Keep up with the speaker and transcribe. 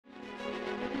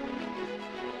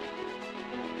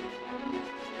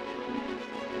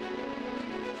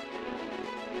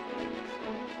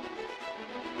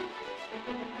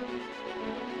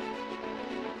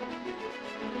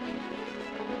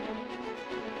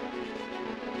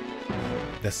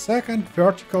The second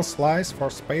vertical slice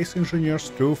for Space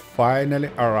Engineers 2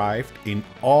 finally arrived in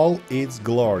all its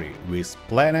glory, with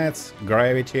planets,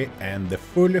 gravity, and the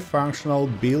fully functional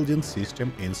building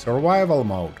system in survival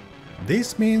mode.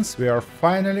 This means we are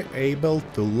finally able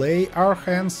to lay our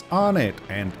hands on it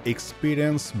and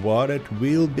experience what it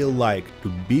will be like to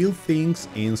build things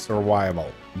in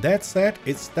survival. That said,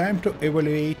 it's time to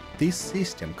evaluate this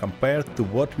system compared to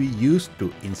what we used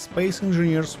to in Space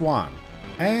Engineers 1.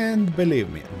 And believe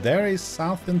me, there is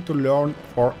something to learn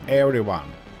for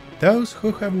everyone. Those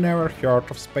who have never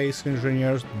heard of Space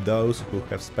Engineers, those who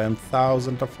have spent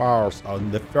thousands of hours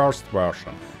on the first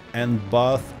version, and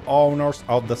both owners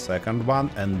of the second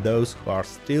one, and those who are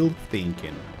still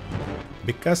thinking.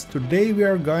 Because today we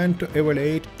are going to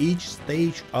evaluate each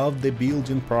stage of the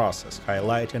building process,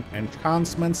 highlighting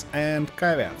enhancements and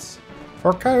caveats.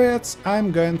 For caveats,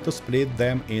 I'm going to split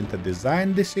them into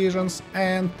design decisions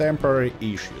and temporary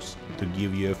issues, to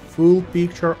give you a full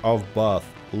picture of both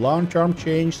long-term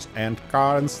changes and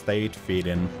current state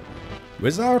feeding.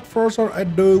 Without further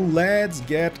ado, let's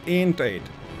get into it.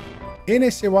 In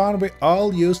SE1 we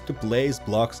all used to place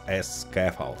blocks as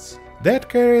scaffolds. That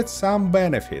carried some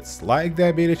benefits, like the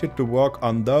ability to walk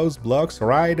on those blocks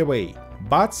right away,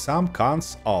 but some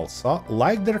cons also,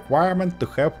 like the requirement to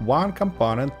have one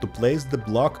component to place the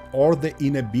block or the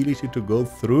inability to go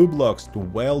through blocks to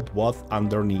weld what's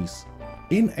underneath.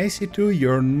 In SE2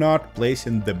 you're not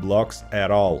placing the blocks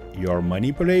at all, you're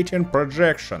manipulating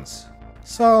projections.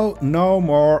 So no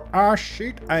more, ah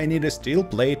shit, I need a steel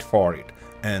plate for it.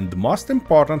 And most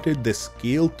importantly, the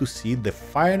skill to see the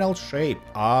final shape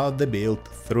of the build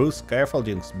through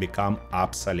scaffoldings become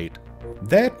obsolete.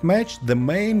 That matched the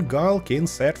main goal King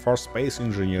set for Space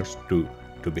Engineers 2,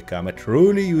 to become a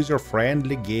truly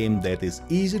user-friendly game that is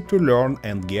easy to learn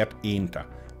and get into.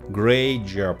 Great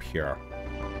job here!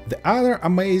 The other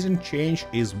amazing change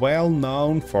is well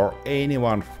known for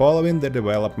anyone following the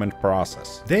development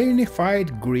process. The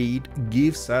unified grid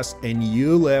gives us a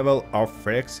new level of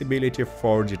flexibility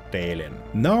for detailing.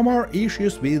 No more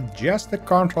issues with just a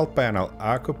control panel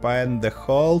occupying the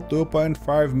whole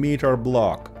 2.5-meter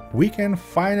block. We can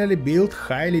finally build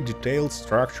highly detailed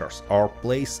structures or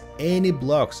place any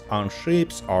blocks on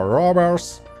ships or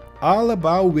rovers, all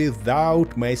above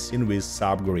without messing with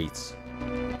subgrids.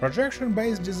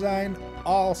 Projection-based design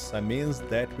also means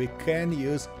that we can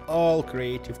use all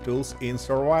creative tools in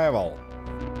survival.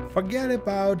 Forget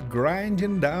about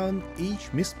grinding down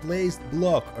each misplaced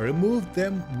block, remove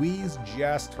them with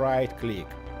just right-click.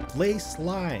 Place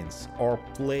lines or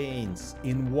planes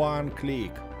in one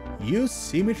click. Use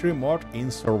symmetry mode in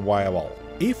survival.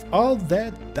 If all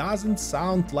that doesn't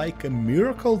sound like a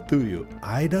miracle to you,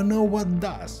 I don't know what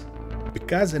does.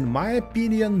 Because in my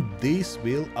opinion, this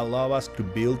will allow us to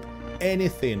build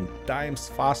anything times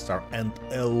faster and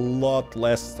a lot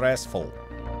less stressful.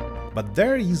 But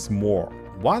there is more.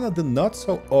 One of the not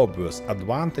so obvious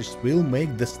advantages will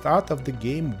make the start of the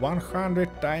game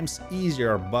 100 times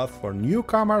easier both for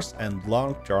newcomers and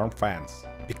long-term fans.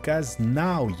 Because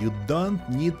now you don't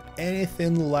need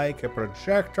anything like a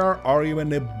projector or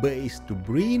even a base to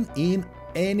bring in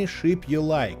any ship you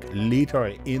like,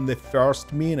 literally in the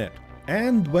first minute,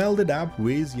 and weld it up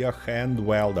with your hand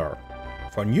welder.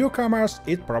 For newcomers,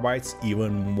 it provides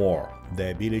even more,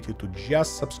 the ability to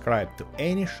just subscribe to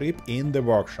any ship in the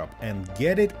workshop and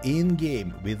get it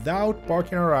in-game without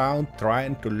poking around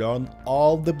trying to learn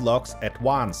all the blocks at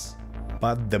once.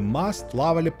 But the most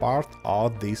lovely part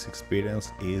of this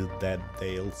experience is that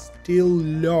they'll still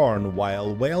learn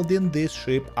while welding this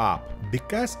ship up,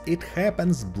 because it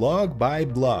happens block by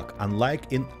block,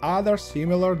 unlike in other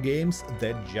similar games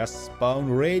that just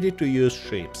spawn ready-to-use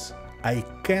ships. I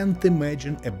can't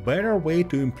imagine a better way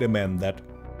to implement that.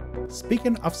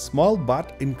 Speaking of small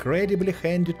but incredibly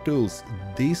handy tools,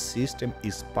 this system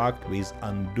is packed with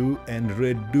undo and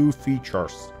redo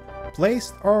features.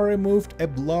 Placed or removed a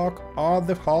block or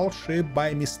the whole ship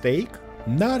by mistake?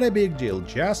 Not a big deal,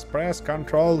 just press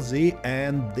Ctrl Z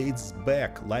and it's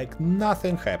back like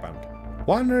nothing happened.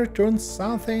 Want to return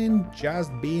something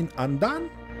just being undone?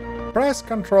 Press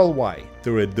Ctrl Y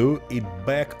to redo it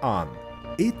back on.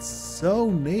 It's so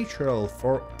natural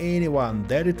for anyone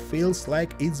that it feels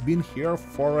like it's been here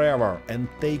forever and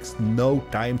takes no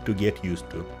time to get used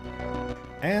to.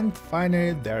 And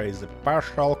finally, there is a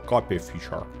partial copy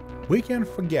feature. We can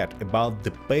forget about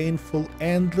the painful,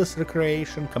 endless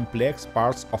recreation complex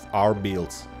parts of our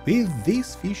builds. With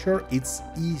this feature, it's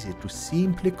easy to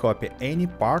simply copy any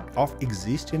part of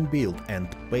existing build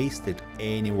and paste it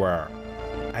anywhere.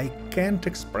 I can't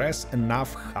express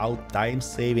enough how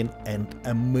time-saving and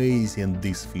amazing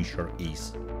this feature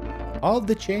is. All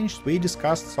the changes we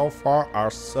discussed so far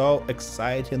are so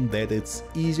exciting that it's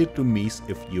easy to miss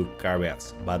a few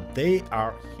caveats, but they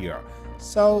are here.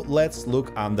 So let's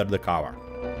look under the cover.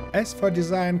 As for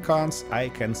design cons, I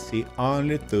can see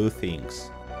only two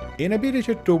things.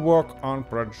 Inability to work on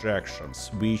projections,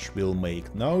 which will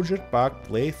make no jetpack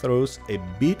playthroughs a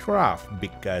bit rough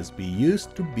because we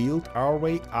used to build our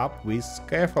way up with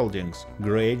scaffoldings,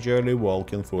 gradually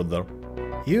walking further.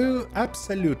 You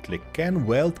absolutely can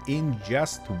weld in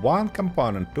just one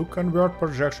component to convert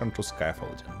projection to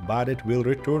scaffolding, but it will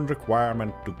return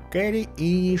requirement to carry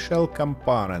initial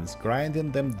components,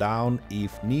 grinding them down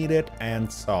if needed,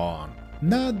 and so on.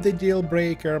 Not the deal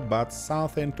breaker, but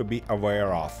something to be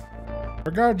aware of.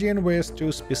 Regarding these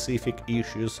two specific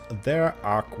issues, there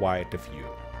are quite a few.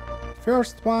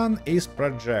 First one is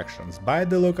projections. By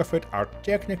the look of it, are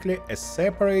technically a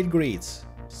separate grids.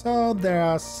 So there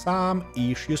are some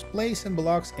issues placing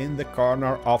blocks in the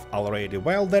corner of already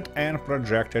welded and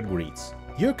projected grids.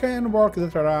 You can work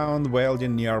that around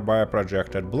welding nearby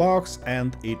projected blocks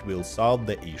and it will solve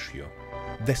the issue.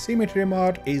 The symmetry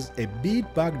mode is a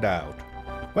bit bugged out.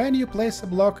 When you place a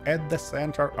block at the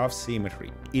center of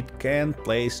symmetry, it can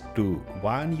place two.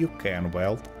 One you can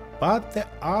weld, but the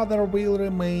other will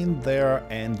remain there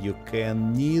and you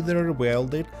can neither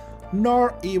weld it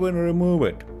nor even remove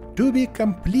it. To be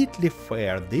completely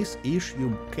fair, this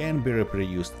issue can be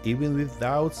reproduced even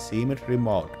without symmetry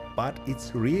mode, but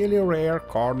it's really rare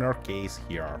corner case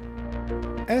here.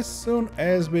 As soon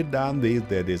as we're done with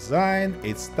the design,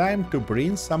 it's time to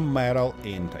bring some metal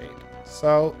into it.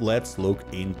 So let's look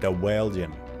into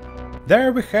welding.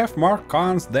 There we have more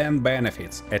cons than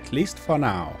benefits, at least for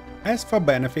now. As for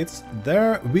benefits,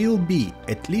 there will be,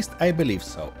 at least I believe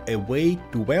so, a way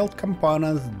to weld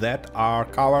components that are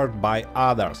covered by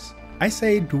others. I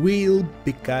say it will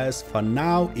because for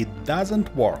now it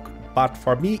doesn't work, but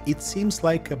for me it seems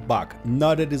like a bug,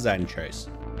 not a design choice.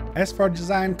 As for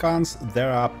design cons,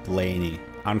 there are plenty,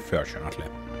 unfortunately.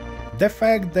 The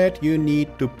fact that you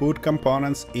need to put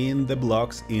components in the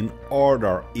blocks in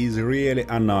order is really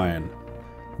annoying.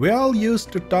 We all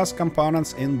used to toss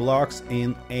components in blocks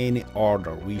in any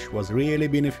order, which was really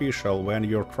beneficial when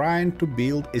you're trying to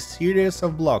build a series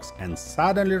of blocks and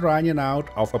suddenly running out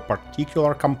of a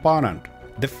particular component.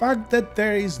 The fact that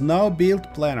there is no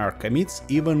build planner commits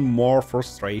even more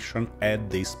frustration at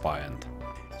this point.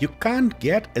 You can't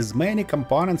get as many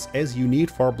components as you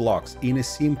need for blocks in a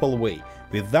simple way,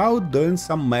 without doing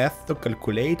some math to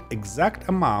calculate exact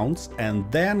amounts and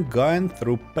then going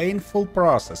through painful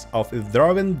process of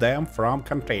withdrawing them from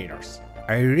containers.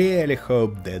 I really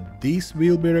hope that this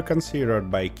will be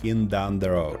reconsidered by King down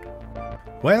the road.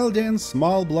 Welding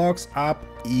small blocks up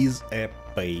is a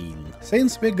pain.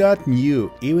 Since we got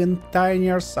new, even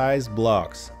tinier size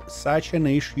blocks, such an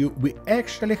issue we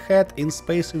actually had in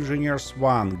Space Engineers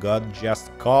 1, got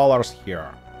just colors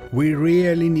here. We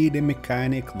really need a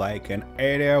mechanic like an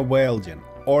area welding,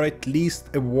 or at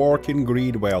least a working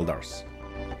grid welders.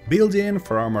 Building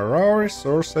from raw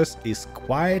resources is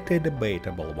quite a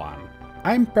debatable one.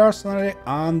 I'm personally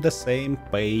on the same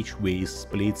page with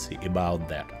Splitsy about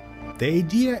that. The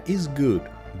idea is good,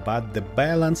 but the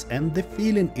balance and the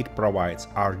feeling it provides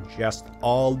are just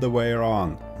all the way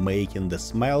wrong, making the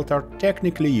smelter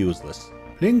technically useless.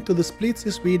 Link to the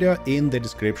Splitsy's video in the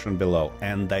description below,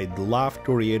 and I'd love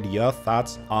to read your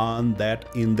thoughts on that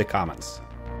in the comments.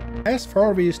 As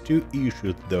for these two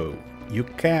issues though, you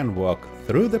can walk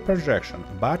through the projection,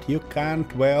 but you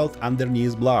can't weld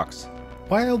underneath blocks.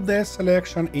 While the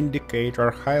selection indicator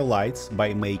highlights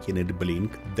by making it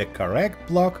blink the correct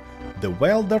block, the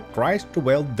welder tries to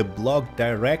weld the block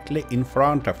directly in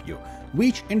front of you,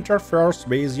 which interferes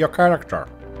with your character.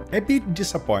 A bit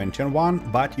disappointing one,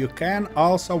 but you can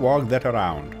also work that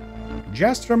around.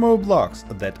 Just remove blocks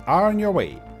that are in your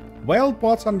way, weld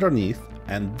what's underneath,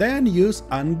 and then use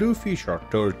undo feature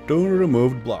to return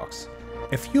removed blocks.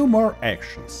 A few more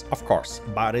actions, of course,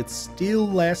 but it's still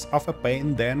less of a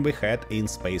pain than we had in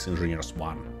Space Engineers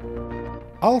 1.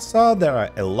 Also, there are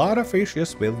a lot of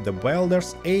issues with the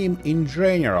welder's aim in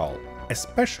general,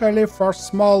 especially for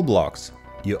small blocks.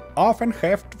 You often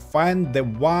have to find the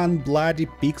one bloody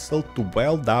pixel to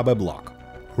weld up a block.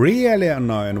 Really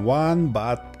annoying one,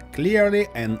 but clearly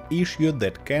an issue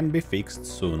that can be fixed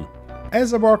soon.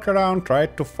 As a workaround, try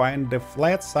to find the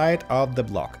flat side of the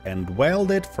block and weld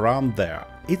it from there.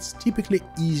 It's typically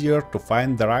easier to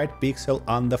find the right pixel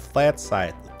on the flat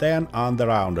side than on the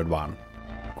rounded one.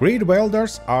 Grid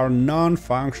welders are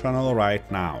non-functional right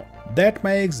now. That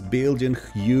makes building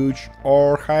huge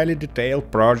or highly detailed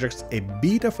projects a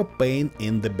bit of a pain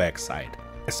in the backside.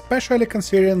 especially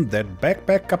considering that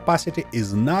backpack capacity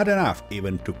is not enough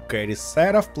even to carry a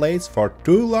set of plates for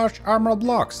 2 large armor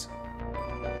blocks.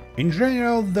 In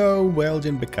general, though,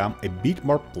 welding became a bit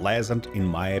more pleasant in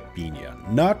my opinion,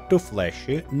 not too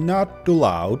flashy, not too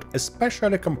loud,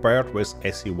 especially compared with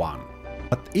SE1.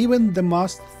 But even the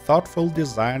most thoughtful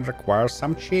design requires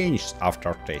some changes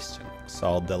after testing,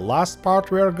 so the last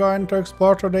part we are going to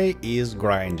explore today is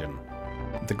grinding.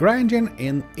 The grinding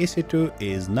in SE2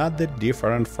 is not that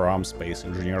different from Space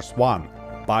Engineers 1,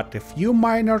 but a few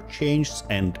minor changes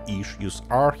and issues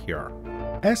are here.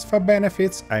 As for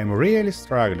benefits, I'm really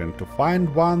struggling to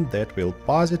find one that will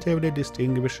positively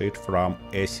distinguish it from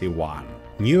SE1.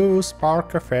 New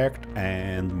spark effect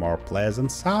and more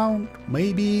pleasant sound,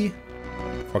 maybe?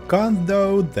 For cons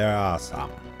though, there are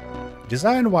some.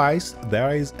 Design-wise,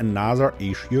 there is another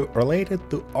issue related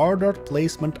to ordered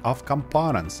placement of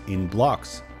components in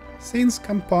blocks. Since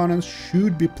components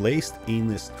should be placed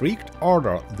in a strict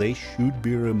order, they should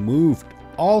be removed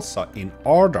also in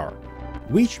order.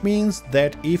 Which means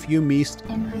that if you missed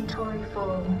inventory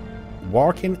full.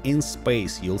 Working in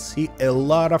space, you'll see a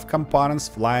lot of components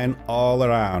flying all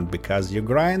around because you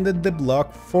grinded the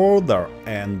block further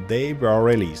and they were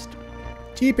released.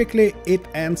 Typically, it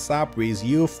ends up with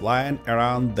you flying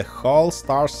around the whole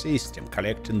star system,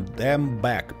 collecting them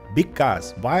back,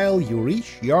 because while you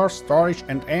reach your storage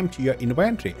and empty your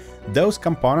inventory, those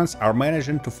components are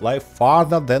managing to fly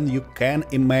farther than you can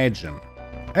imagine.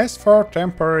 As for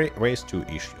temporary race 2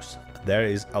 issues, there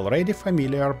is already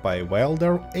familiar by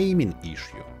welder aiming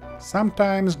issue.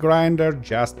 Sometimes grinder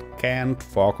just can't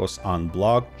focus on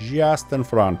block just in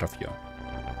front of you.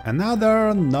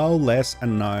 Another, no less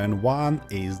annoying one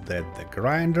is that the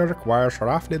grinder requires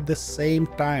roughly the same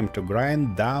time to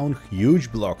grind down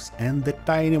huge blocks and the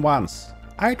tiny ones.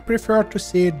 I'd prefer to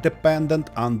see it dependent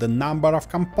on the number of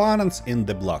components in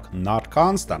the block, not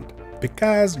constant.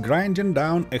 Because grinding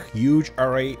down a huge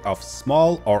array of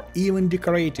small or even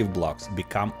decorative blocks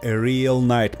become a real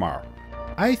nightmare.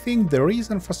 I think the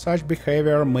reason for such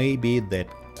behavior may be that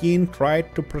King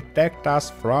tried to protect us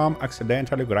from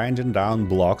accidentally grinding down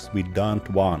blocks we don't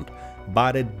want,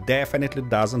 but it definitely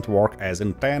doesn't work as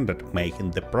intended,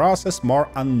 making the process more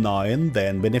annoying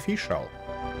than beneficial.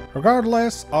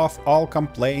 Regardless of all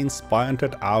complaints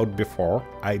pointed out before,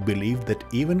 I believe that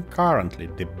even currently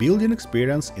the building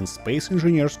experience in Space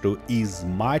Engineers 2 is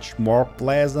much more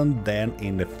pleasant than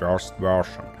in the first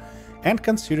version. And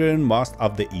considering most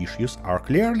of the issues are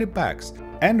clearly bugs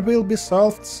and will be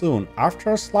solved soon,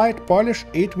 after a slight polish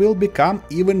it will become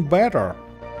even better.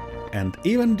 And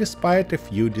even despite a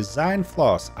few design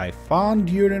flaws I found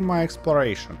during my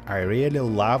exploration, I really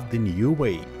love the new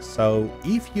way. So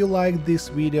if you like this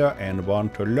video and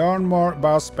want to learn more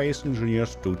about Space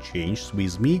Engineers 2 changes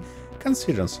with me,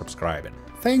 consider subscribing.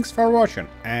 Thanks for watching,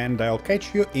 and I'll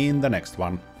catch you in the next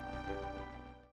one.